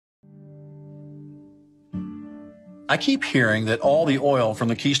I keep hearing that all the oil from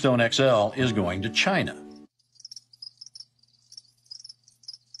the Keystone XL is going to China.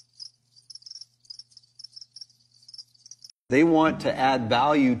 They want to add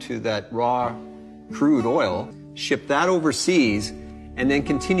value to that raw crude oil, ship that overseas, and then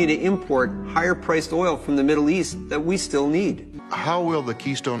continue to import higher-priced oil from the Middle East that we still need. How will the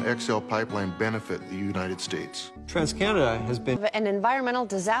Keystone XL pipeline benefit the United States? TransCanada has been an environmental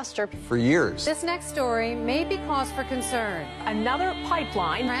disaster for years. This next story may be cause for concern. Another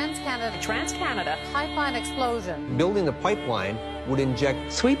pipeline. TransCanada pipeline explosion. Building the pipeline would inject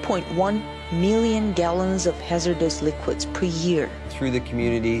 3.1 million gallons of hazardous liquids per year through the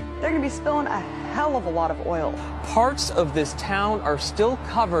community. They're going to be spilling a hell of a lot of oil. Parts of this town are still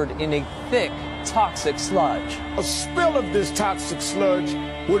covered in a thick, toxic sludge. A spill of this toxic sludge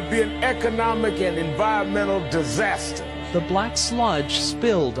would be an economic and environmental disaster. The black sludge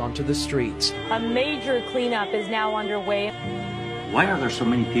spilled onto the streets. A major cleanup is now underway. Why are there so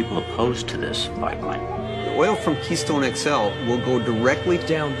many people opposed to this pipeline? The oil from Keystone XL will go directly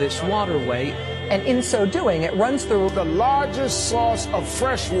down this waterway, and in so doing, it runs through the largest source of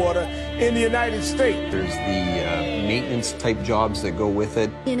fresh water in the United States. There's the maintenance type jobs that go with it.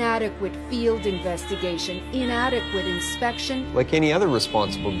 Inadequate field investigation, inadequate inspection. Like any other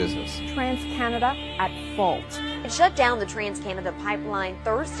responsible business. TransCanada at fault. It shut down the TransCanada pipeline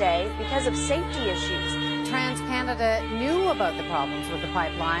Thursday because of safety issues. TransCanada knew about the problems with the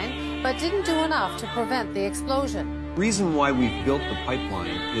pipeline, but didn't do enough to prevent the explosion. The reason why we've built the pipeline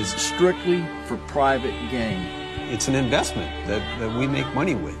is strictly for private gain. It's an investment that we make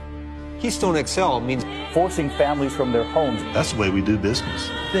money with. Keystone XL means forcing families from their homes. That's the way we do business.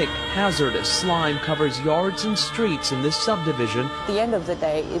 Thick, hazardous slime covers yards and streets in this subdivision. At the end of the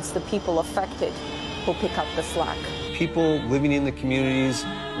day, it's the people affected who pick up the slack. People living in the communities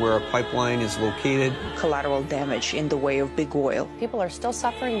where a pipeline is located. Collateral damage in the way of big oil. People are still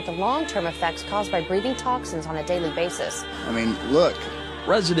suffering with the long-term effects caused by breathing toxins on a daily basis. I mean, look.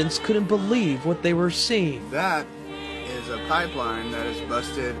 Residents couldn't believe what they were seeing. That is a pipeline that is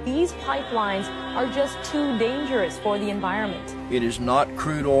busted. These pipelines are just too dangerous for the environment. It is not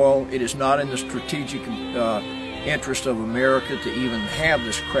crude oil. It is not in the strategic interest of America to even have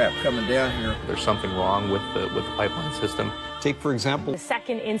this crap coming down here. There's something wrong with the pipeline system. Take, for example, the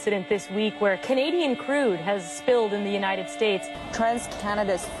second incident this week where Canadian crude has spilled in the United States.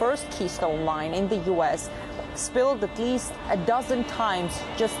 TransCanada's first Keystone line in the U.S. spilled at least a dozen times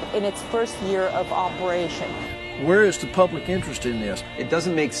just in its first year of operation. Where is the public interest in this? It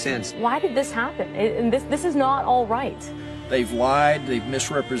doesn't make sense. Why did this happen? This is not all right. They've lied, they've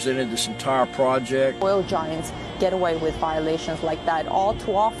misrepresented this entire project. Oil giants get away with violations like that all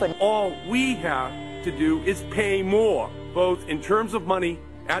too often. All we have to do is pay more, both in terms of money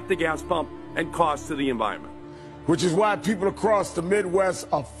at the gas pump and cost to the environment. Which is why people across the Midwest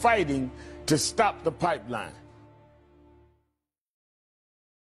are fighting to stop the pipeline.